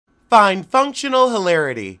Find functional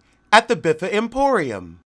hilarity at the Biffa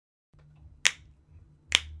Emporium.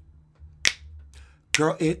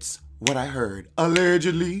 Girl, it's what I heard.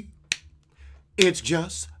 Allegedly, it's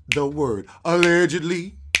just the word.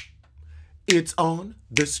 Allegedly, it's on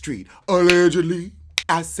the street. Allegedly,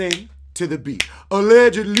 I sing to the beat.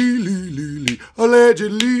 Allegedly, lee, lee, lee.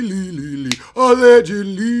 Allegedly, lee, lee, lee.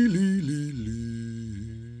 Allegedly, lee, lee, lee.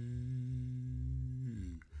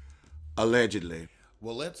 Allegedly.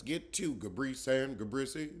 Well, let's get to Gabrice and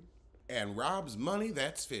Gabrissy and Rob's Money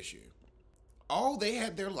That's Fishy. Oh, they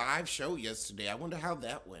had their live show yesterday. I wonder how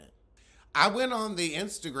that went. I went on the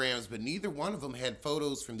Instagrams, but neither one of them had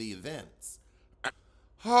photos from the events.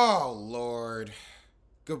 Oh, Lord.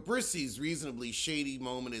 Gabrissy's reasonably shady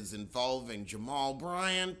moment is involving Jamal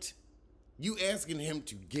Bryant. You asking him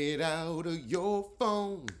to get out of your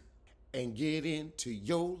phone and get into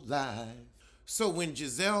your life. So when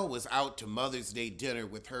Giselle was out to Mother's Day dinner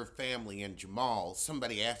with her family and Jamal,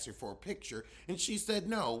 somebody asked her for a picture, and she said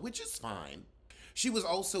no, which is fine. She was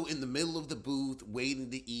also in the middle of the booth waiting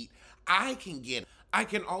to eat. I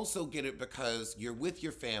can also get it because you're with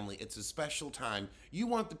your family. It's a special time. You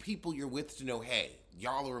want the people you're with to know, hey,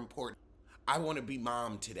 y'all are important. I want to be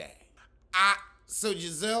mom today. So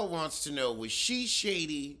Giselle wants to know, was she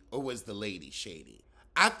shady or was the lady shady?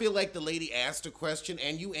 I feel like the lady asked a question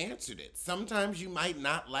and you answered it. Sometimes you might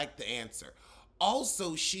not like the answer.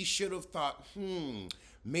 Also, she should have thought,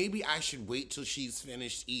 maybe I should wait till she's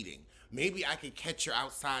finished eating. Maybe I could catch her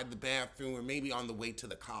outside the bathroom or maybe on the way to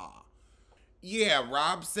the car. Yeah,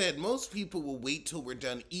 Rob said most people will wait till we're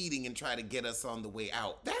done eating and try to get us on the way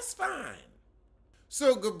out. That's fine.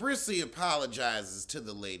 So Gabrissy apologizes to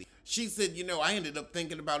the lady. She said, I ended up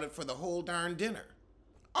thinking about it for the whole darn dinner.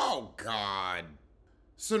 Oh, God.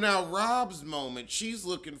 So now Rob's moment, she's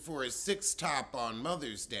looking for a 6-top on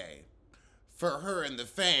Mother's Day for her and the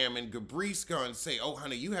fam, and Gabrice gonna say, oh,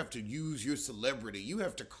 honey, you have to use your celebrity. You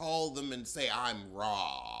have to call them and say, I'm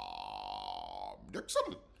Rob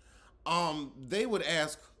Dixon. They would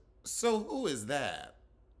ask, so who is that?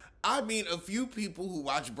 I mean, a few people who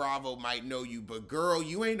watch Bravo might know you, but girl,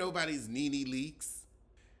 you ain't nobody's Nene Leakes.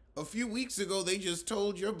 A few weeks ago, they just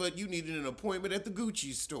told you, but you needed an appointment at the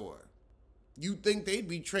Gucci store. You'd think they'd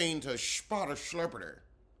be trained to spot a celebrity.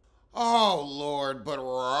 Oh, Lord, but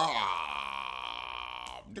Rob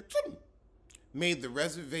Dixon made the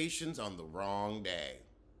reservations on the wrong day.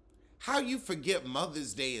 How you forget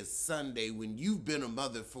Mother's Day is Sunday when you've been a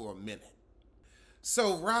mother for a minute.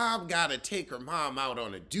 So Rob gotta take her mom out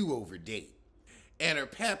on a do-over date. And her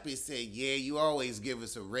pappy said, yeah, you always give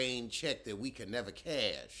us a rain check that we can never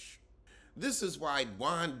cash. This is why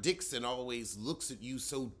Juan Dixon always looks at you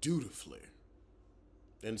so dutifully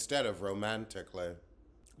instead of romantically.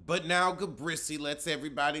 But now Gabrissy lets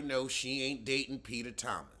everybody know she ain't dating Peter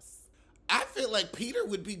Thomas. I feel like Peter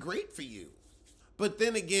would be great for you. But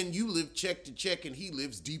then again, you live check to check and he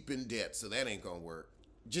lives deep in debt, so that ain't gonna work.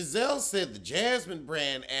 Giselle said the Jasmine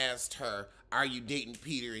brand asked her, are you dating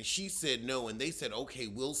Peter? And she said no, and they said, okay,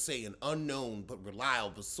 we'll say an unknown but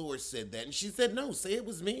reliable source said that. And she said, no, say it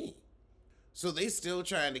was me. So they still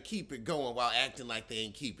trying to keep it going while acting like they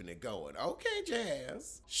ain't keeping it going. Okay,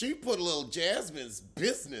 Jazz. She put a little Jasmine's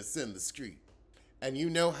business in the street. And you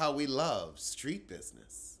know how we love street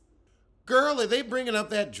business. Girl, are they bringing up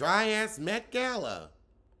that dry-ass Met Gala?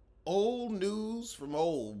 Old news from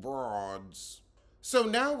old broads. So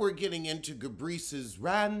now we're getting into Gabrice's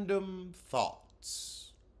random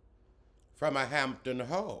thoughts from a Hampton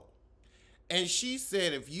Hoe. And she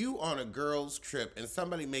said if you on a girl's trip and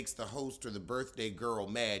somebody makes the host or the birthday girl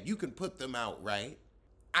mad, you can put them out, right?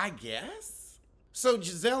 I guess. So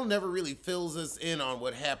Giselle never really fills us in on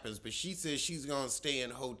what happens, but she says she's gonna stay in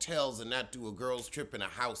hotels and not do a girl's trip in a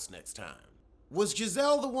house next time. Was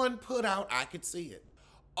Giselle the one put out? I could see it.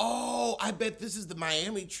 Oh, I bet this is the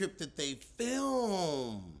Miami trip that they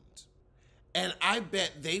filmed. And I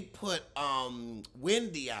bet they put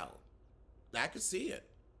Wendy out. I could see it.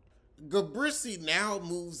 Gabrissy now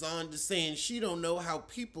moves on to saying she don't know how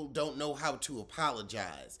people don't know how to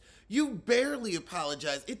apologize. You barely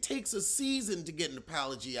apologize. It takes a season to get an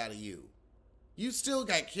apology out of you. You still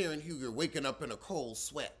got Karen Huger waking up in a cold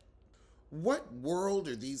sweat. What world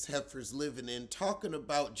are these heifers living in talking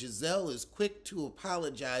about Giselle is quick to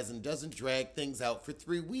apologize and doesn't drag things out for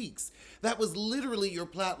 3 weeks? That was literally your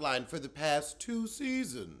plotline for the past 2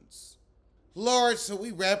 seasons. Lord, so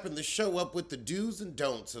we wrapping the show up with the do's and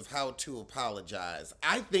don'ts of how to apologize.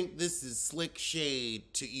 I think this is slick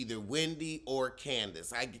shade to either Wendy or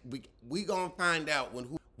Candace. We gonna find out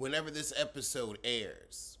whenever this episode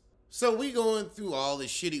airs. So we going through all the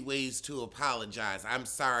shitty ways to apologize. I'm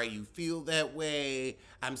sorry you feel that way.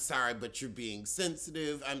 I'm sorry, but you're being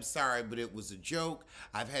sensitive. I'm sorry, but it was a joke.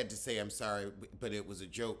 I've had to say I'm sorry, but it was a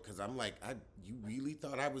joke because I'm like, you really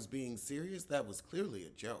thought I was being serious? That was clearly a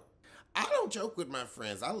joke. I don't joke with my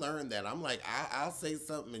friends. I learned that. I'm like, I'll say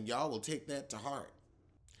something and y'all will take that to heart.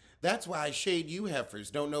 That's why I shade you heifers.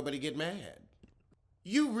 Don't nobody get mad.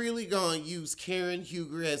 You really gonna use Karen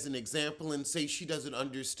Huger as an example and say she doesn't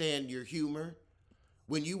understand your humor?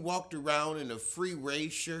 When you walked around in a Free Ray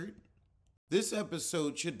shirt? This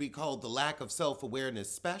episode should be called the Lack of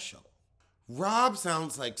Self-Awareness Special. Rob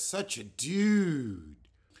sounds like such a dude.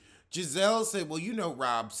 Giselle said, well, you know,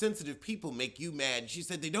 Rob, sensitive people make you mad. She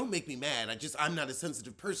said, they don't make me mad. I'm not a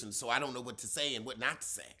sensitive person, so I don't know what to say and what not to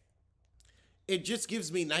say. It just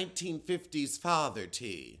gives me 1950s father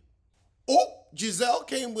tea. Oh, Giselle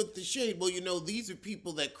came with the shade. Well, you know, these are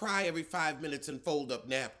people that cry every 5 minutes and fold up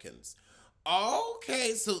napkins.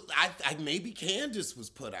 Okay, so I maybe Candace was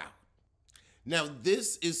put out. Now,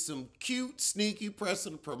 this is some cute, sneaky press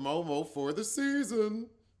and promo for the season.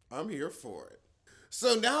 I'm here for it.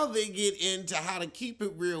 So now they get into how to keep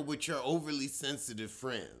it real with your overly sensitive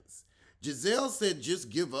friends. Giselle said just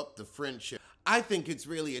give up the friendship. I think it's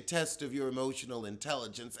really a test of your emotional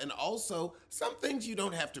intelligence, and also some things you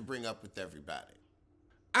don't have to bring up with everybody.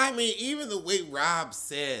 I mean, even the way Rob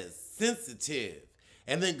says sensitive,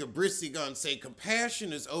 and then Gabrissi gonna say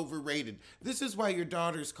compassion is overrated. This is why your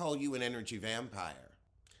daughters call you an energy vampire.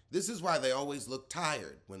 This is why they always look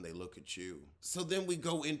tired when they look at you. So then we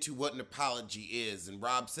go into what an apology is, and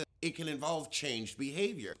Rob said it can involve changed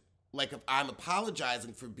behavior. Like if I'm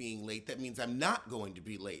apologizing for being late, that means I'm not going to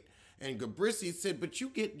be late. And Gabrissi said, but you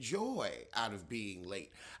get joy out of being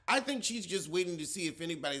late. I think she's just waiting to see if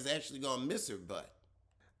anybody's actually gonna miss her butt.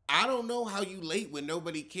 I don't know how you late when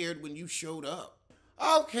nobody cared when you showed up.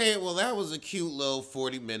 Okay, well that was a cute little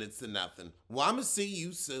 40 minutes to nothing. Well, I'm gonna see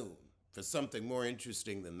you soon for something more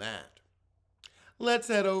interesting than that. Let's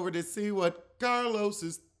head over to see what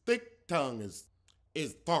Carlos's thick tongue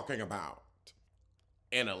is talking about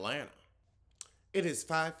in Atlanta. It is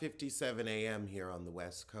 5:57 a.m. here on the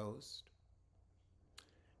West Coast.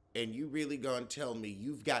 And you really gonna tell me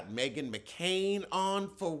you've got Meghan McCain on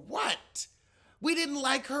for what? We didn't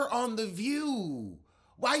like her on The View.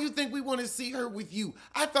 Why you think we want to see her with you?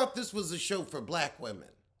 I thought this was a show for black women.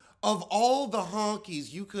 Of all the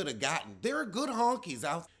honkies you could have gotten, there are good honkies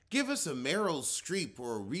out. Give us a Meryl Streep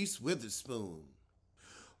or a Reese Witherspoon.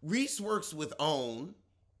 Reese works with OWN.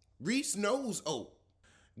 Reese knows OWN.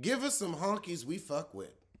 Give us some honkies we fuck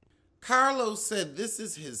with. Carlos said this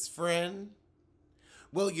is his friend.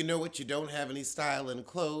 Well, you know what? You don't have any style in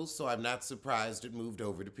clothes, so I'm not surprised it moved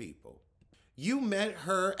over to people. You met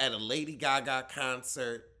her at a Lady Gaga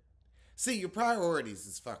concert. See, your priorities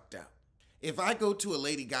is fucked up. If I go to a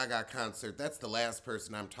Lady Gaga concert, that's the last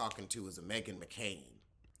person I'm talking to is a Meghan McCain.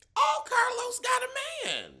 Oh, Carlos got a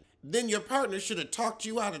man. Then your partner should have talked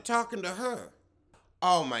you out of talking to her.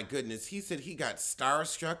 Oh my goodness, he said he got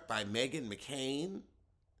starstruck by Meghan McCain?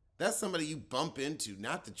 That's somebody you bump into,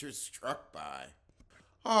 not that you're struck by.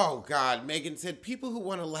 Oh God, Meghan said, people who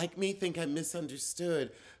want to like me think I'm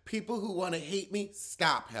misunderstood. People who want to hate me,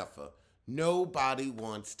 stop, heifer. Nobody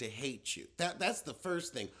wants to hate you. That's the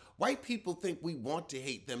first thing. White people think we want to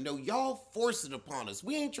hate them. No, y'all force it upon us.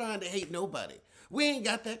 We ain't trying to hate nobody. We ain't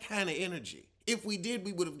got that kind of energy. If we did,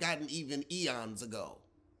 we would have gotten even eons ago.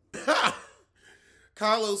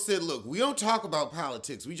 Carlos said, look, we don't talk about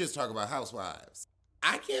politics. We just talk about housewives.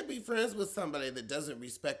 I can't be friends with somebody that doesn't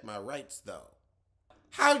respect my rights, though.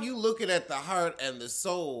 How you looking at the heart and the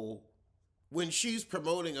soul when she's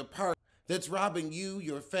promoting a party that's robbing you,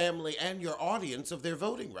 your family, and your audience of their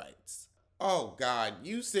voting rights? Oh, God,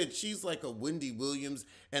 you said she's like a Wendy Williams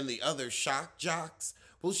and the other shock jocks?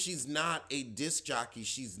 Well, she's not a disc jockey.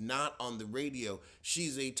 She's not on the radio.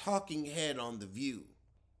 She's a talking head on The View.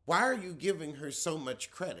 Why are you giving her so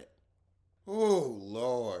much credit? Oh,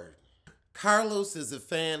 Lord. Carlos is a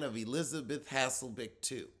fan of Elizabeth Hasselbeck,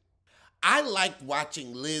 too. I liked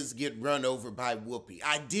watching Liz get run over by Whoopi.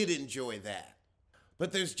 I did enjoy that.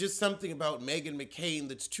 But there's just something about Meghan McCain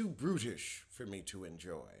that's too brutish for me to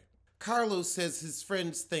enjoy. Carlos says his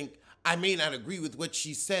friends think, I may not agree with what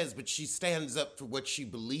she says, but she stands up for what she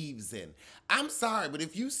believes in. I'm sorry, but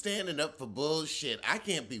if you standing up for bullshit, I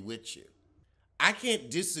can't be with you. I can't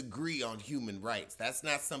disagree on human rights. That's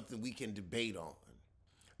not something we can debate on.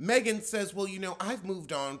 Meghan says, well, you know, I've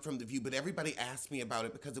moved on from The View, but everybody asked me about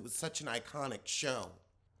it because it was such an iconic show.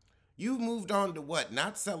 You've moved on to what,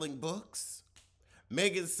 not selling books?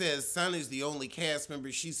 Meghan says Son is the only cast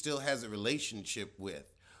member she still has a relationship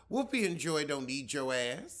with. Whoopi and Joy don't need your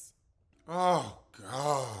ass. Oh,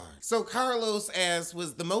 God. So Carlos asked,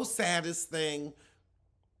 was the most saddest thing,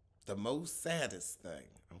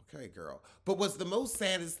 okay, girl, but was the most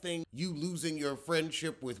saddest thing you losing your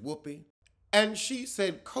friendship with Whoopi? And she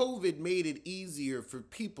said COVID made it easier for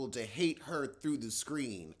people to hate her through the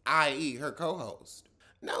screen, i.e. her co-host.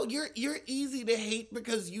 No, you're easy to hate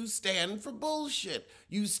because you stand for bullshit.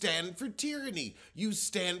 You stand for tyranny. You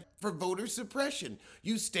stand for voter suppression.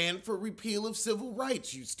 You stand for repeal of civil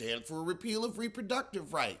rights. You stand for a repeal of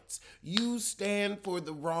reproductive rights. You stand for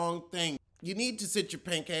the wrong thing. You need to sit your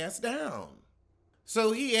pink ass down.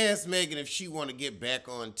 So he asked Megan if she want to get back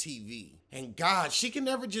on TV. And God, she can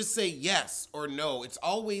never just say yes or no. It's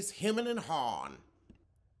always him and Han.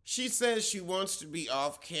 She says she wants to be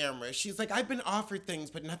off camera. She's like, I've been offered things,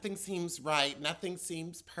 but nothing seems right. Nothing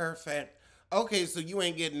seems perfect. Okay, so you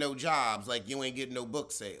ain't getting no jobs, like you ain't getting no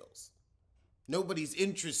book sales. Nobody's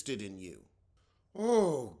interested in you.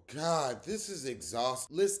 Oh, God, this is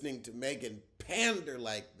exhausting, listening to Megan pander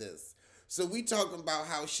like this. So we talking about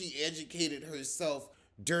how she educated herself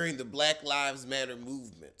during the Black Lives Matter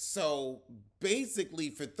movement. So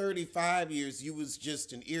basically for 35 years, you was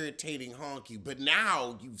just an irritating honky, but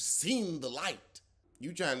now you've seen the light.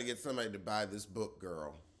 You trying to get somebody to buy this book,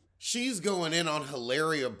 girl. She's going in on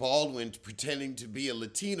Hilaria Baldwin pretending to be a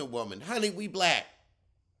Latina woman. Honey, we black.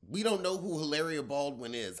 We don't know who Hilaria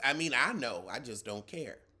Baldwin is. I mean, I know, I just don't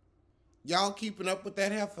care. Y'all keeping up with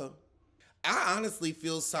that heifer? I honestly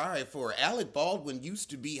feel sorry for her. Alec Baldwin used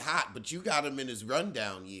to be hot, but you got him in his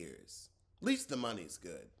rundown years. At least the money's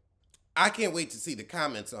good. I can't wait to see the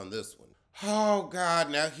comments on this one. Oh, God,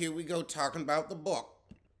 now here we go talking about the book.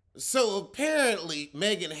 So apparently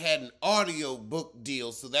Megan had an audio book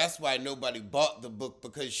deal, so that's why nobody bought the book,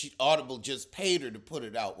 because Audible just paid her to put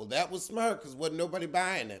it out. Well, that was smart, because wasn't nobody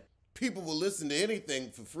buying it. People will listen to anything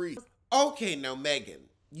for free. Okay, now, Megan,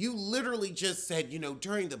 you literally just said,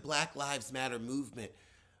 during the Black Lives Matter movement,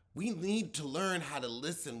 we need to learn how to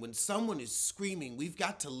listen. When someone is screaming, we've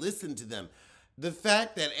got to listen to them. The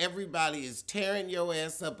fact that everybody is tearing your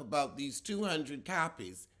ass up about these 200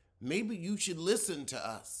 copies, maybe you should listen to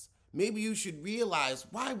us. Maybe you should realize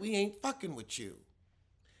why we ain't fucking with you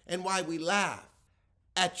and why we laugh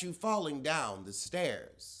at you falling down the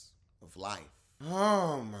stairs of life.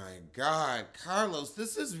 Oh my God, Carlos,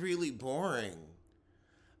 this is really boring.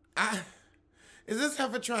 Is this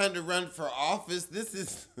heifer trying to run for office? This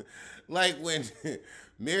is like when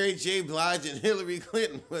Mary J. Blige and Hillary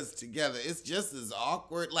Clinton was together. It's just as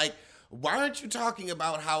awkward. Like, why aren't you talking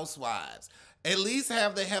about housewives? At least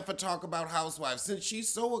have the heifer talk about housewives. Since she's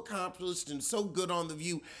so accomplished and so good on The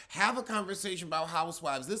View, have a conversation about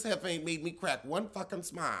housewives. This heifer ain't made me crack one fucking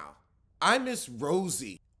smile. I miss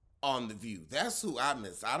Rosie on The View. That's who I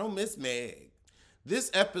miss. I don't miss Meg.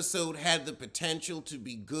 This episode had the potential to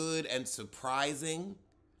be good and surprising,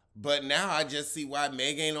 but now I just see why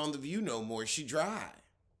Meg ain't on The View no more. She dry.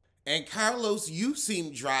 And Carlos, you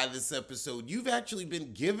seem dry this episode. You've actually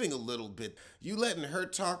been giving a little bit. You letting her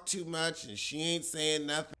talk too much and she ain't saying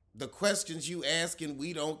nothing. The questions you asking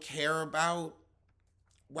we don't care about.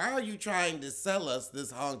 Why are you trying to sell us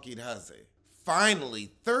this honky hussy?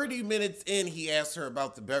 Finally, 30 minutes in, he asked her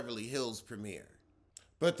about the Beverly Hills premiere.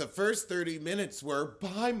 But the first 30 minutes were,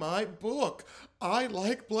 buy my book. I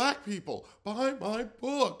like black people. Buy my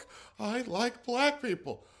book. I like black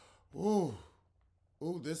people. Ooh,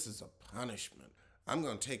 this is a punishment. I'm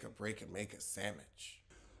going to take a break and make a sandwich.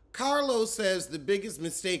 Carlos says the biggest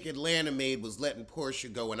mistake Atlanta made was letting Portia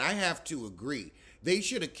go, and I have to agree. They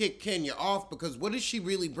should have kicked Kenya off, because what is she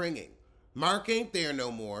really bringing? Mark ain't there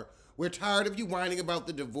no more. We're tired of you whining about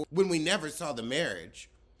the divorce when we never saw the marriage.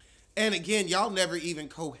 And again, y'all never even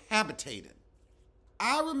cohabitated.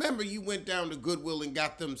 I remember you went down to Goodwill and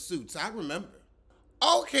got them suits. I remember.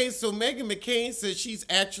 Okay, so Meghan McCain says she's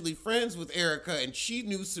actually friends with Erica and she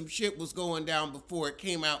knew some shit was going down before it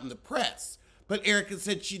came out in the press. But Erica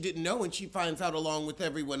said she didn't know and she finds out along with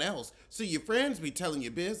everyone else. So your friends be telling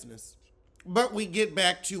your business. But we get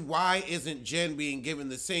back to why isn't Jen being given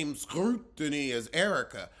the same scrutiny as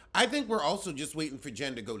Erica? I think we're also just waiting for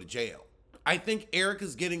Jen to go to jail. I think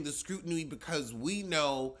Erica's getting the scrutiny because we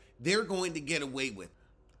know they're going to get away with it.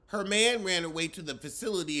 Her man ran away to the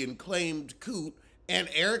facility and claimed Coot, and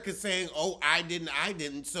Erica's saying, oh, I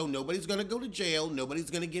didn't, so nobody's going to go to jail, nobody's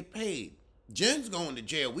going to get paid. Jen's going to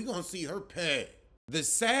jail, we're going to see her pay. The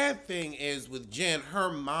sad thing is with Jen,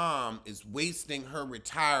 her mom is wasting her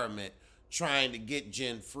retirement trying to get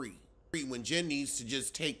Jen free when Jen needs to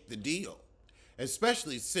just take the deal,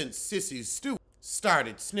 especially since Sissy Stu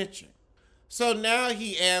started snitching. So now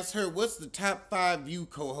he asks her, what's the top 5 View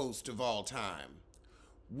co-host of all time?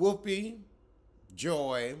 Whoopi,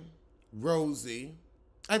 Joy, Rosie.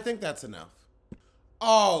 I think that's enough.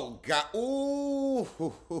 Oh, God. Ooh.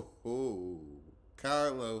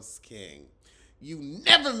 Carlos King. You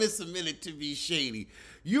never miss a minute to be shady.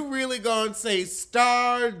 You really gonna say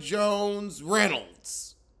Star Jones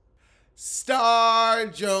Reynolds. Star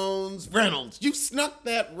Jones Reynolds. You snuck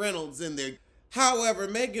that Reynolds in there. However,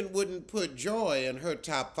 Megan wouldn't put Joy in her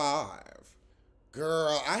top 5.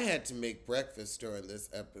 Girl, I had to make breakfast during this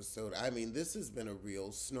episode. I mean, this has been a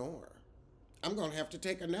real snore. I'm gonna have to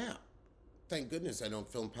take a nap. Thank goodness I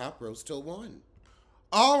don't film Pop Roast till 1.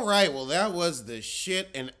 All right, well, that was the shit,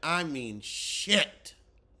 and I mean shit.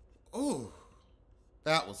 Ooh,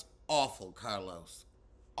 that was awful, Carlos.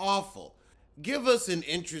 Awful. Give us an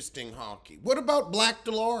interesting honky. What about Black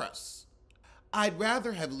Dolores? I'd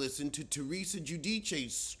rather have listened to Teresa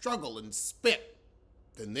Giudice's struggle and spit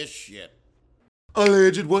than this shit.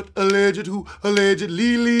 Alleged what? Alleged who?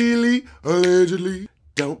 Allegedly, allegedly.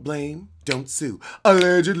 Don't blame, don't sue.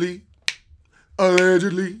 Allegedly,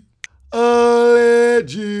 allegedly,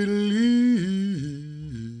 allegedly.